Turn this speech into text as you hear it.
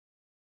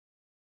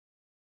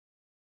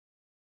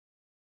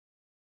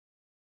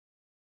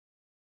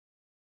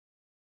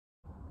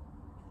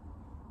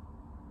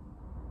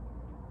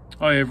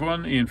Hi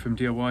everyone, Ian from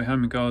DIY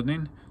Home and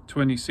Gardening.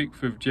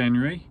 26th of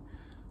January,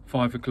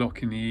 5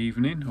 o'clock in the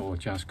evening, or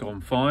just gone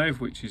 5,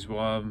 which is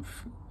why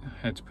I've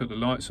had to put the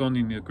lights on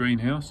in the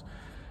greenhouse.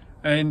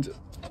 And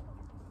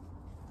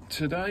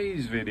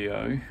today's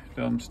video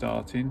that I'm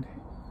starting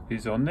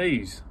is on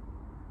these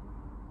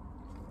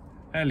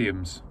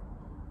Alliums.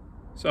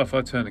 So if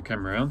I turn the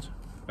camera around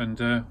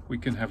and we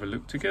can have a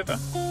look together.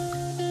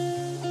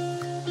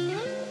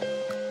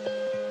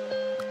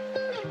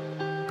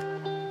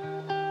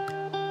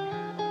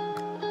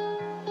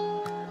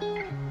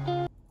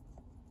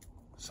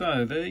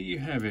 So there you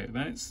have it,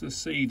 that's the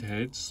seed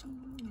heads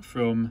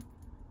from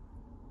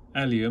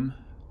Allium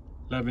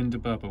Lavender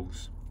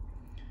Bubbles,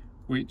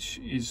 which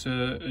is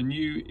a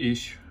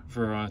new-ish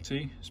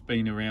variety. It's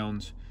been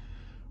around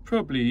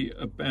probably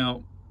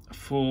about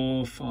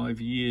 4 or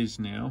 5 years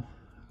now,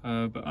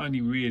 but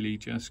only really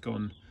just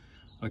gone,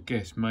 I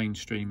guess,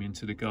 mainstream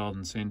into the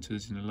garden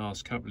centres in the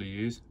last couple of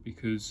years,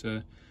 because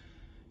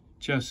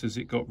just as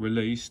it got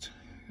released,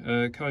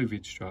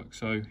 COVID struck.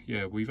 So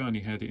yeah, we've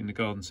only had it in the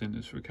garden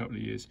centres for a couple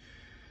of years,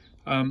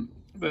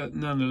 but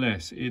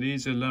nonetheless it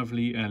is a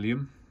lovely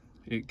allium.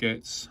 It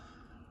gets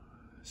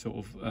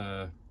sort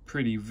of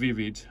pretty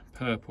vivid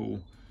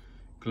purple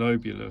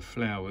globular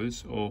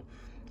flowers, or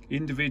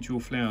individual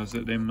flowers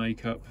that then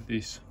make up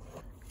this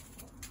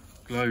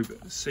globe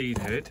seed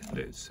head.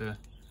 Let's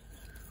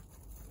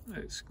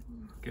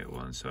get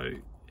one. So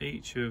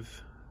each of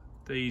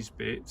these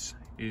bits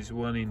is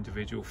one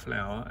individual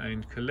flower,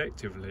 and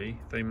collectively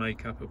they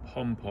make up a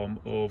pom-pom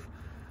of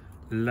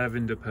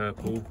lavender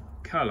purple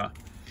colour.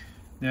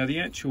 Now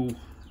the actual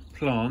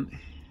plant,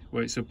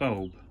 well, it's a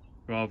bulb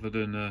rather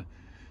than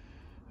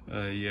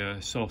a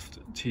soft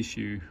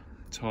tissue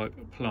type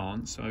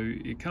plant, so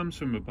it comes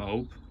from a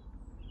bulb.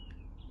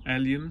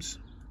 Alliums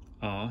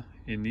are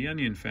in the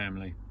onion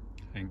family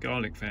and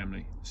garlic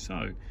family,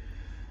 so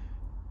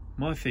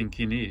my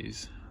thinking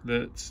is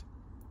that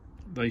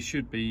they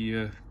should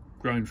be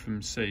grown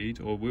from seed,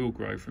 or will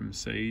grow from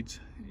seeds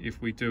if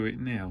we do it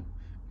now,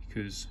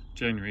 because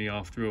January,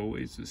 after all,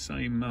 is the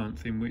same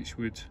month in which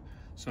we'd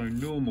sow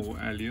normal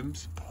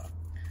alliums,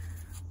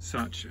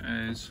 such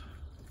as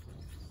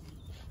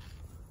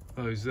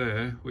those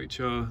there, which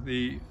are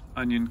the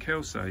onion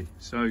kelsae.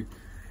 So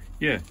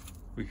yeah,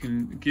 we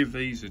can give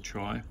these a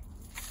try,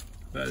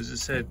 but as I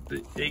said,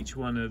 each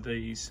one of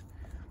these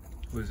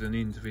was an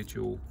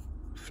individual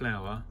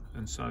flower,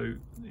 and so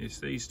it's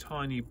these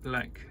tiny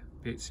black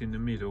bits in the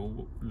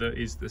middle that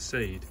is the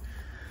seed.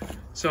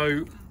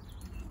 So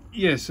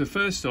yeah, so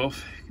first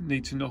off, you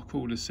need to knock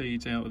all the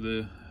seeds out of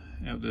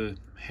the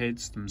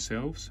heads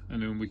themselves,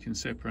 and then we can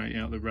separate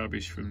out the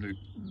rubbish from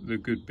the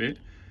good bit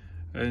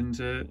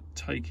and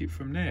take it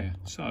from there.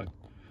 So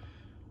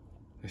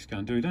let's go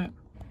and do that.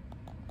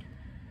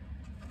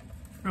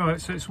 Right,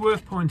 so it's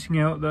worth pointing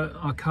out that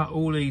I cut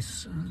all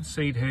these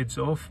seed heads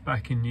off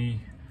back in the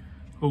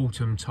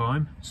autumn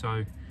time,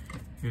 so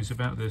it was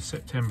about the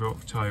September,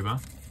 October.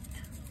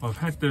 I've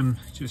had them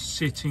just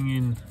sitting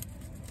in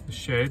the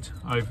shed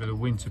over the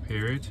winter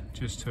period,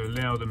 just to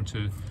allow them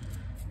to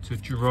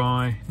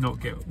dry, not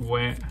get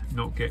wet,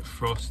 not get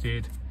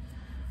frosted,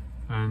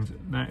 and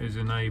that has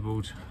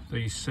enabled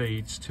these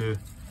seeds to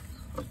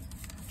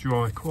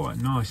dry quite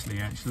nicely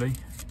actually,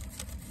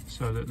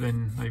 so that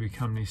then they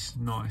become this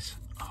nice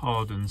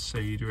hardened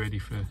seed ready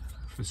for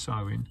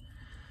sowing.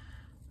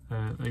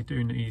 They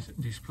do need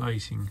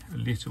displacing a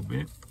little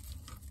bit.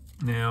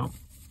 Now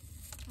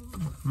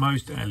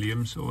most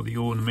alliums, or the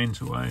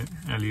ornamental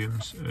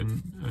alliums,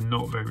 are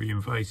not very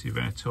invasive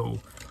at all.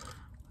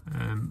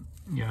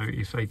 You know,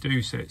 if they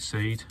do set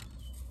seed,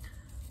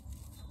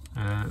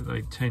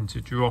 they tend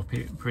to drop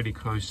it pretty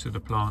close to the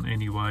plant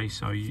anyway,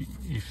 so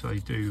if they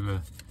do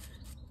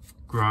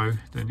grow,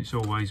 then it's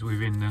always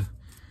within the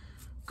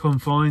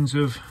confines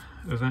of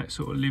that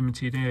sort of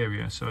limited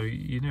area, so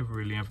you never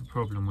really have a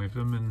problem with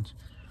them. And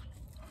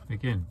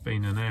again,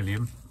 being an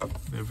allium,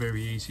 they're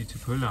very easy to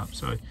pull up.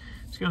 So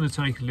it's going to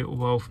take a little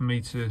while for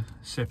me to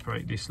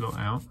separate this lot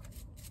out,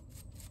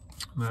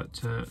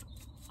 but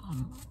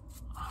I'm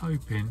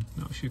hoping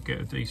that I should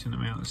get a decent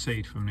amount of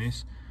seed from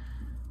this,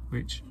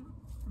 which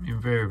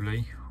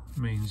invariably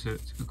means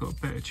that we've got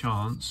a better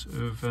chance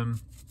of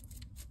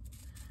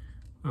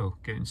well,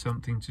 getting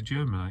something to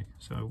germinate.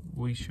 So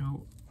we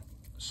shall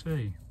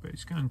see, but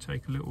it's going to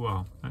take a little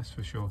while, that's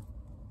for sure.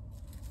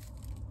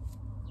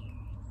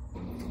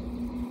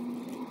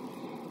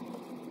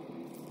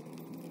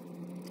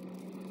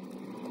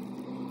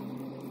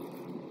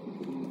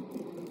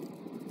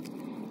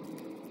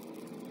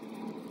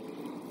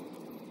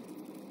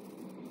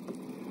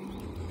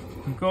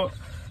 We've got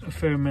a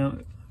fair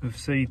amount of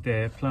seed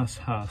there, plus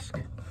husk.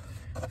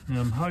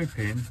 Now I'm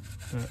hoping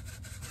that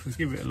if we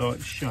give it a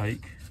light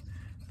shake,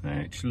 that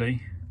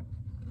actually,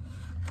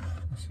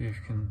 let's see if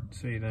you can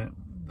see that,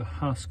 the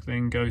husk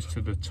then goes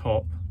to the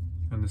top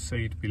and the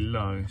seed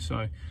below.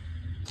 So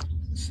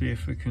let's see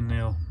if we can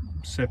now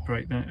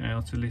separate that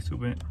out a little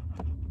bit.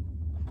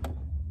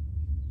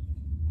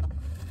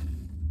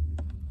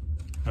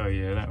 Oh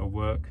yeah, that'll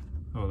work.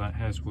 Oh, that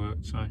has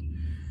worked. So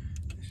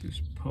let's just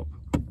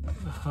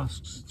the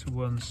husks to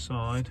one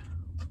side.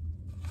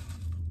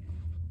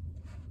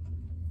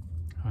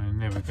 I'm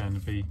never going to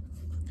be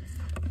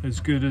as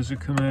good as a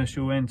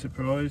commercial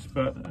enterprise,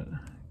 but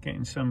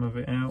getting some of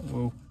it out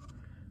will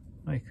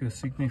make a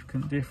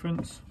significant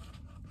difference.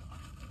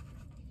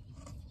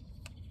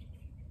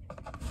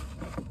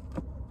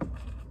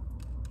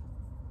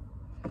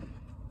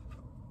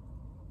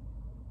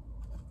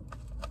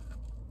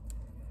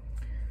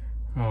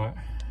 Right,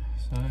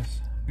 so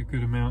that's a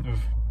good amount of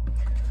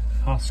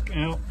husk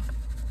out.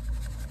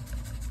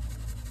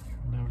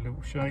 Have a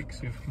little shake,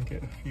 see if we can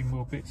get a few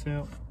more bits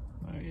out.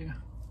 Oh yeah.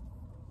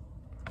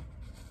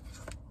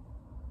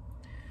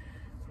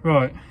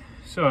 Right,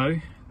 so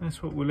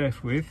that's what we're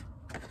left with,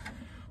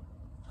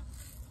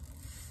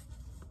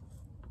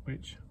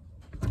 which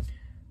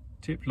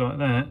tipped like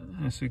that,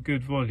 that's a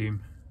good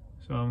volume,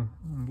 so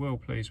I'm well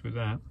pleased with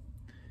that.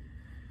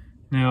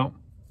 Now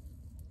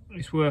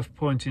it's worth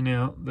pointing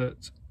out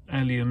that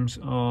alliums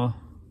are,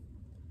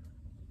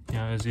 you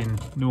know, as in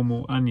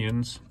normal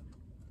onions,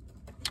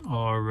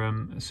 are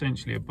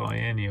essentially a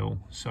biennial.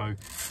 So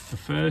the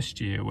first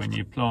year when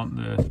you plant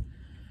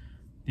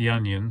the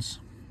onions,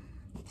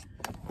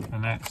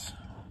 and that's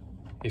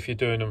if you're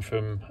doing them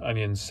from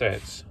onion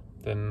sets,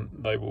 then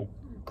they will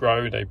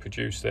grow, they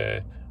produce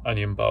their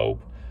onion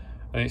bulb,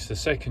 and it's the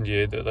second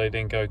year that they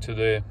then go to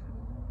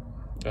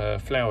their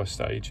flower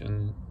stage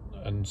and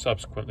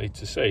subsequently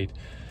to seed.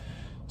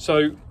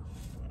 So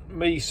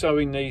me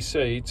sowing these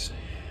seeds,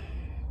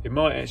 it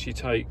might actually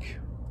take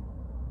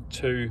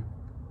 2-3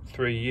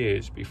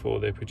 years before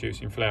they're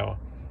producing flower,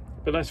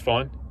 but that's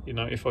fine. You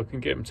know, if I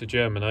can get them to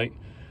germinate,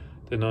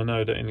 then I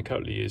know that in a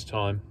couple of years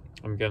time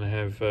I'm going to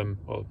have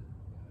well,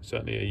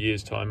 certainly a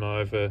year's time, I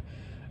have a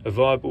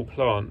viable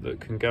plant that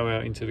can go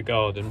out into the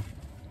garden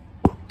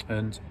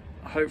and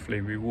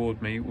hopefully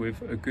reward me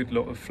with a good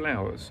lot of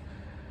flowers.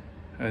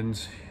 And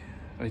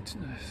they,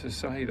 as I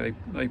say,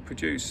 they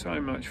produce so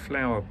much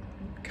flower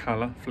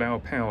colour, flower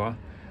power,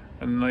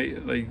 and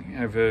they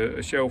have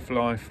a shelf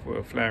life or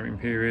a flowering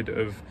period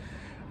of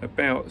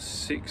about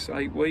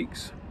 6-8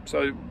 weeks,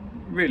 so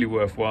really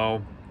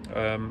worthwhile.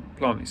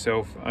 Plant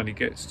itself only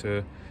gets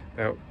to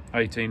about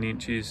 18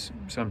 inches,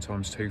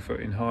 sometimes 2 foot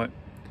in height,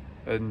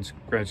 and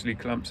gradually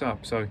clumps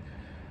up, so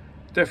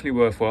definitely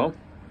worthwhile.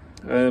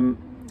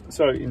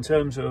 So in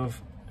terms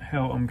of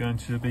how I'm going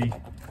to be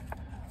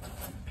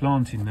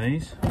planting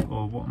these,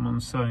 or what I'm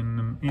sowing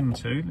them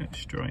into, let's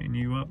straighten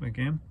you up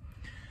again.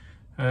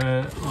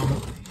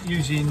 I'm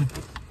using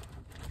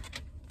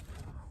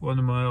one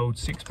of my old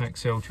 6-pack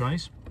cell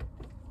trays,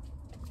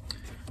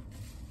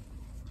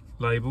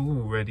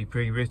 label already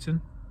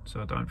pre-written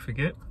so I don't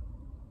forget,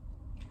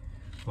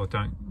 or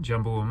don't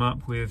jumble them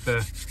up with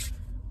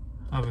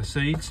other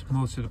seeds,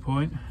 more to the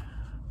point.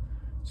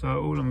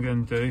 So all I'm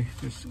going to do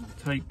is just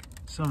take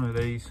some of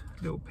these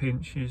little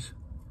pinches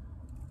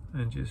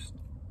and just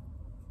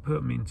put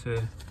them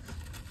into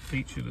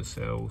each of the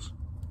cells.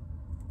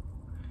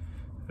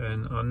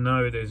 And I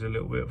know there's a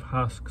little bit of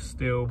husk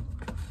still,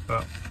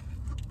 but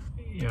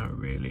you know,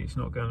 really it's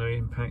not going to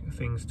impact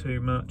things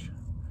too much.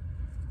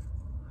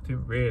 I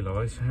didn't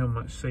realise how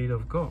much seed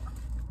I've got,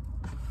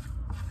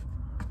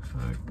 so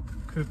it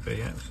could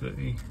be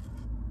absolutely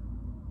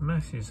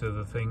masses of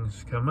the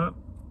things come up,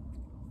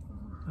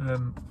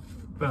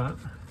 but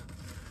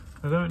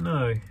I don't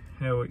know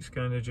how it's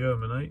going to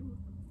germinate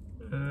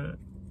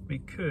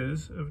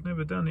because I've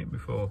never done it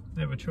before,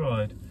 never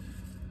tried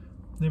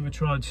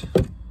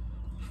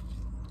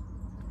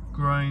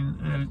growing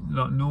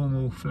like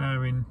normal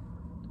flowering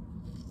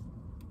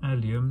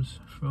alliums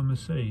from a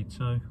seed,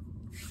 so a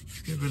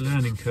bit of a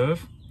learning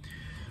curve.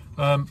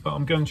 But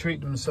I'm going to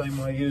treat them the same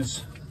way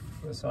as,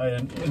 let's say,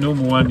 a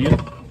normal onion.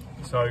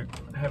 So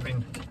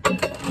having put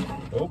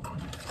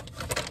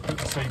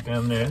the seed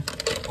down there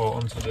or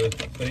onto the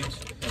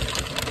beets,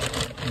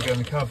 I'm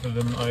going to cover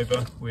them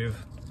over with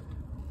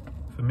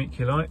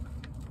vermiculite,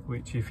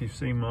 which, if you've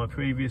seen my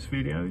previous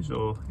videos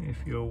or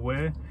if you're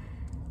aware,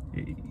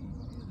 it's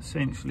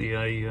essentially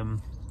a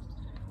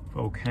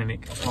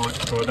volcanic type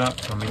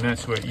product. I mean,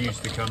 that's where it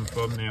used to come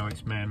from, now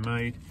it's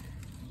man-made,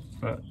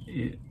 but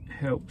it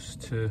helps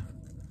to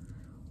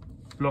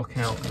block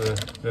out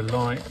the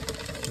light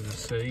to the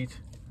seed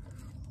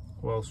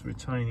whilst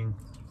retaining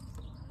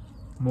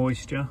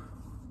moisture,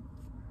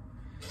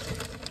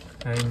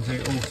 and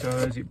it also,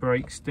 as it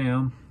breaks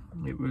down,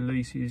 it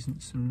releases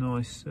some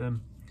nice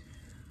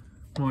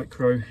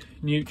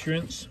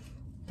micronutrients.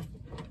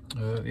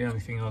 The only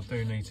thing I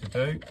do need to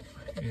do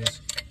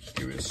is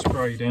give it a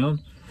spray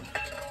down.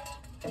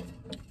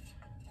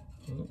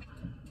 Oh,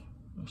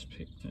 let's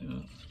pick that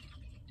up.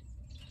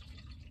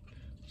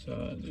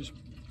 So just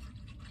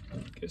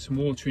get some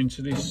water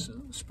into this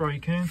spray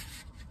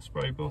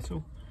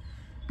bottle,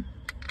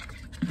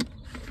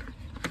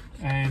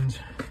 and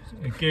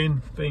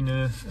again, being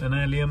an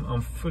allium,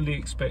 I'm fully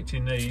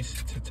expecting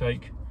these to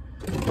take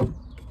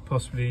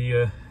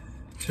possibly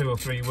 2 or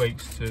 3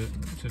 weeks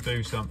to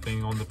do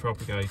something on the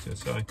propagator.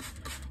 So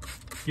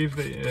give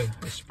it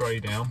a spray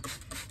down.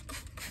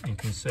 You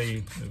can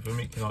see the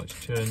vermiculite's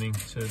turning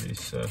to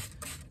this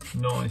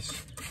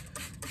nice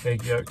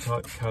egg yolk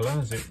type colour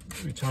as it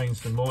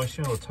retains the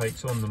moisture or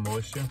takes on the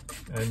moisture,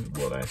 and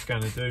what that's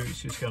going to do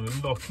is just going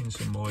to lock in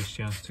some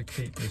moisture to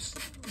keep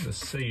the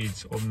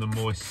seeds on the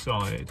moist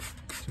side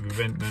to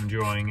prevent them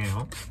drying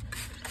out,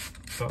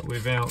 but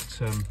without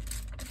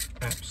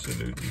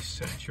absolutely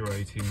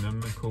saturating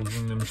them and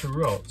causing them to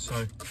rot.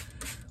 So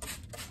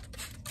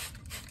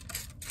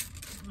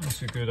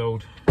that's a good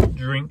old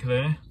drink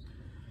there.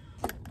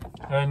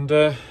 And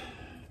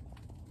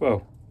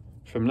well,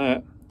 from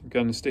that I'm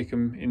going to stick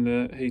them in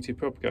the heated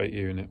propagate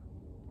unit.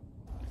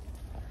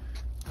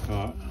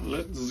 Right,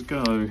 let's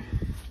go.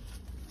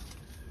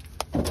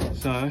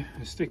 So I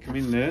stick them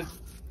in there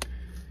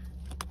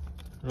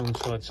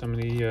alongside some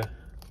of the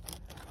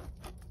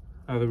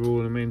other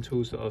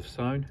ornamentals that I've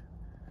sown.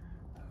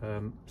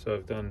 So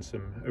I've done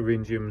some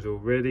Alliums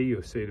already,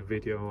 you'll see the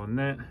video on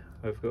that.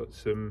 I've got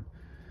some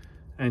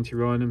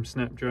Antirrhinum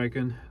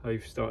Snapdragon,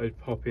 they've started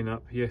popping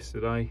up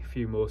yesterday, a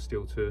few more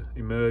still to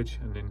emerge,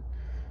 and then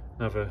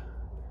another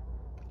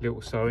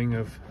little sowing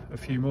of a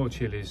few more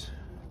chilies.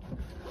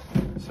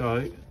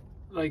 So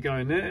they go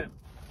in there,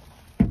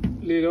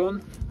 lid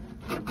on,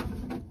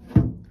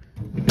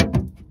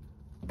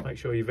 make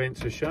sure your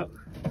vents are shut,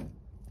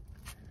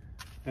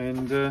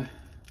 and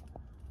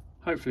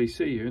hopefully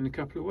see you in a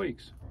couple of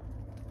weeks.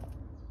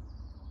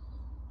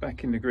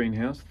 Back in the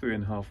greenhouse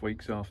 3.5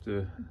 weeks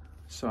after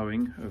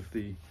sowing of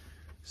the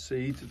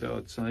seeds that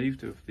I'd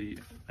saved of the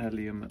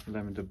Allium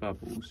Lavender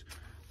bubbles.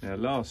 Now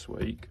last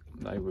week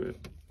there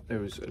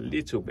was a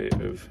little bit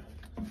of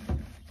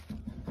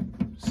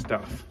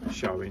stuff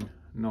showing,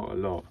 not a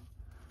lot.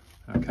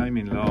 I came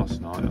in last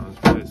night, I was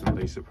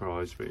pleasantly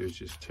surprised, but it was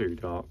just too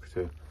dark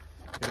to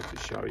be able to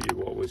show you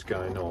what was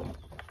going on.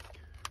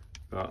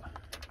 But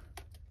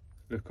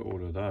look at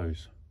all of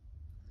those.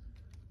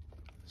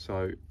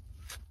 So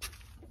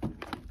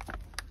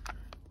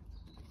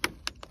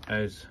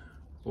as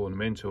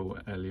ornamental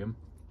allium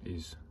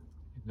is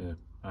in the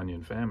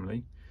onion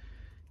family,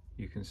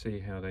 you can see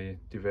how they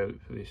develop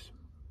this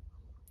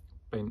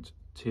bent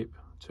tip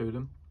to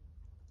them.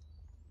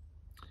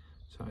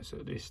 So it's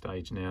at this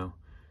stage now,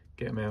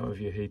 get them out of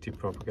your heated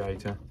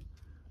propagator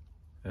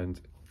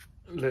and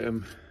let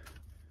them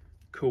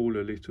cool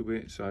a little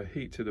bit. So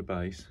heat to the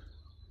base,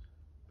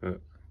 but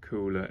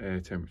cooler air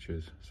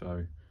temperatures,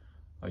 so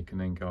they can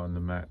then go on the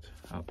mat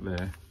up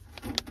there.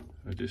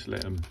 I just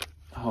let them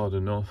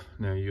harden off.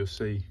 Now you'll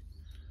see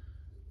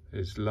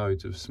there's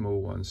loads of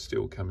small ones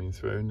still coming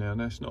through. Now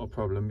that's not a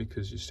problem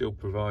because you're still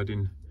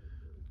providing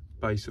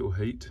basal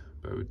heat,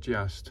 but we're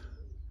just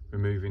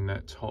removing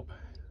that top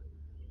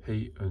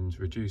heat and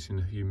reducing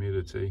the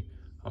humidity,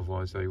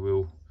 otherwise they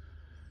will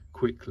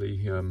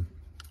quickly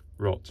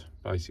rot.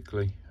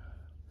 Basically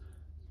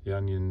the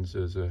onions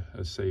as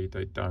a seed,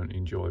 they don't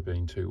enjoy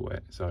being too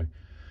wet. So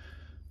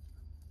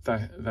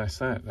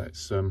that's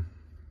yeah,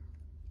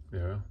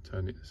 I'll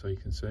turn it so you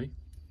can see.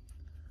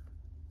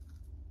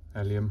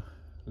 Allium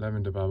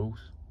Lavender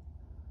bubbles,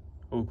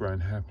 all grown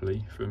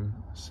happily from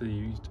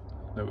seed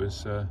that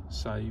was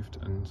saved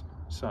and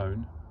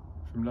sown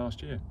from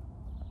last year.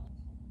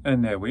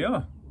 And there we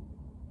are.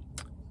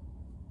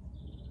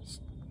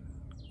 It's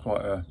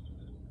quite a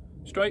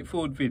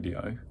straightforward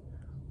video,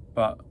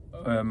 but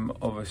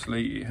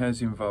obviously it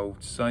has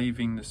involved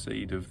saving the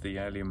seed of the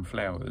allium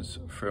flowers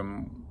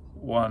from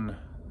one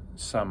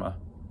summer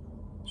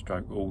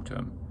stroke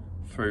autumn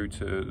through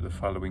to the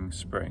following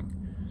spring.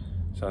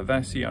 So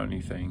that's the only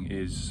thing,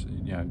 is,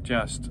 you know,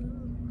 just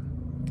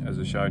as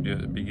I showed you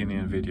at the beginning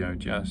of the video,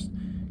 just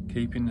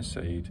keeping the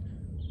seed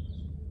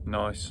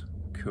nice,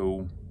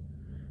 cool,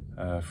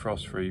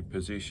 frost-free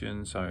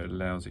position, so it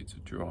allows it to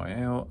dry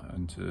out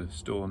and to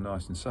store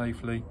nice and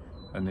safely,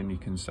 and then you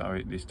can sow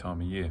it this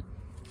time of year.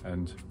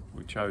 And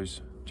we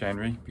chose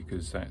January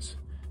because that's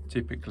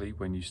typically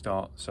when you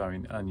start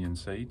sowing onion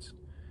seeds.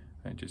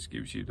 It just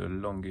gives you the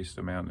longest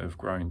amount of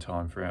growing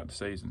time throughout the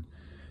season.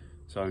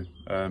 So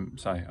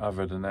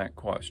other than that,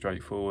 quite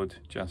straightforward,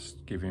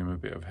 just giving them a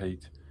bit of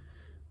heat.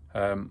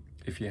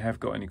 If you have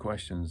got any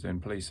questions, then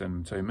please send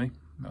them to me.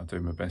 I'll do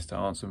my best to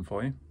answer them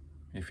for you.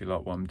 If you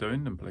like what I'm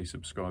doing, then please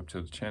subscribe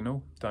to the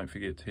channel. Don't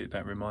forget to hit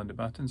that reminder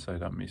button so you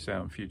don't miss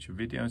out on future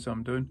videos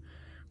I'm doing,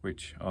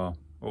 which are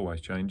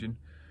always changing.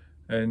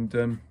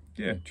 And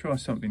yeah, try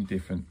something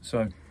different.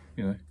 So,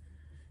 you know,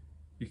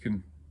 you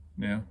can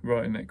now,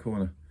 right in that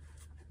corner,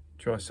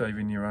 try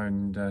saving your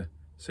own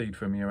seed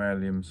from your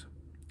alliums.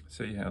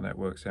 See how that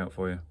works out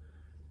for you.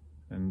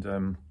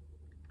 And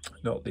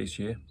not this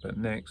year, but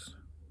next,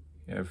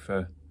 you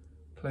have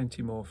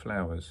plenty more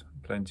flowers,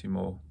 plenty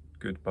more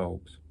good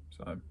bulbs.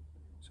 So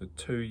it's a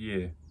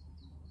two-year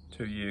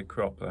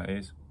crop, that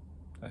is.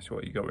 That's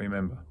what you got to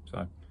remember.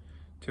 So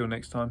till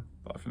next time,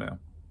 bye for now.